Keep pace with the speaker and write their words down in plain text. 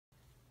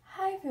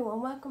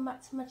everyone, welcome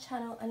back to my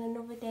channel and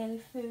another daily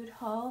food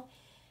haul.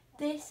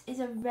 This is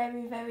a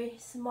very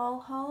small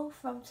haul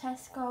from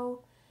Tesco.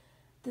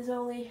 There's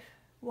only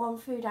one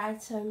food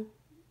item,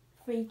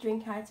 3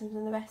 drink items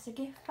and the rest are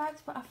gift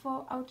bags, but I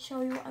thought I would show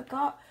you what I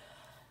got.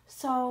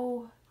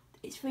 So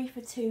it's 3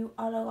 for 2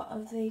 on a lot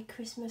of the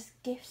Christmas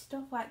gift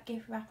stuff like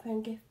gift wrapper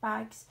and gift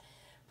bags,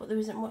 but there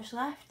isn't much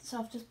left, so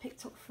I've just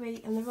picked up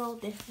 3 and they're all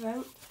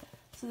different.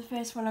 So the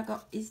first one I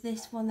got is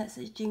this one that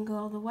says Jingle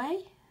All the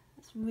Way.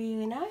 It's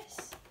really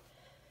nice.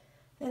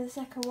 Then the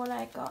second one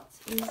I got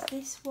is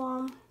this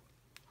one.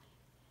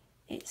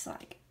 It's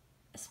like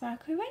a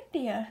sparkly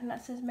reindeer and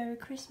that says Merry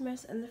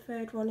Christmas. And the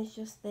third one is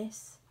just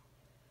this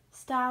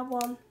star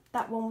one.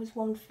 That one was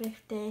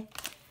 $1.50.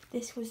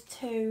 This was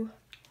 $2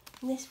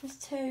 and this was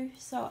 $2,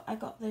 so I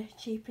got the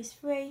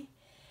cheapest 3.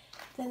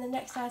 Then the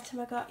next item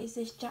I got is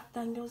this Jack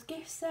Daniel's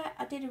gift set.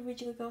 I did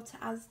originally go to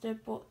Asda,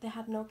 but they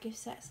had no gift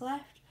sets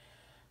left.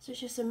 So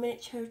it's just a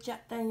miniature of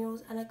Jack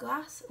Daniel's and a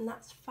glass, and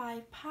that's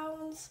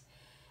 £5.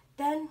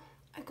 Then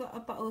I got a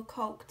bottle of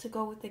Coke to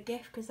go with the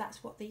gift because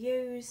that's what they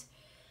use.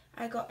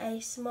 I got a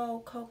small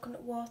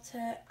coconut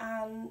water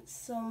and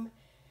some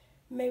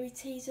Merry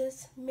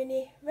Teasers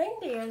mini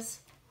reindeers.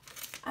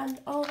 And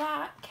all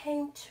that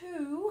came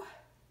to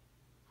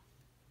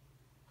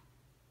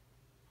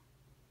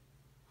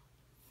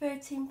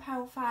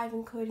 £13.5,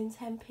 including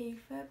 10p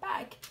for a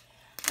bag.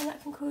 And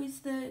that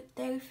concludes the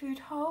daily food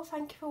haul.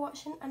 Thank you for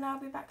watching and I'll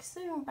be back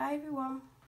soon. Bye everyone.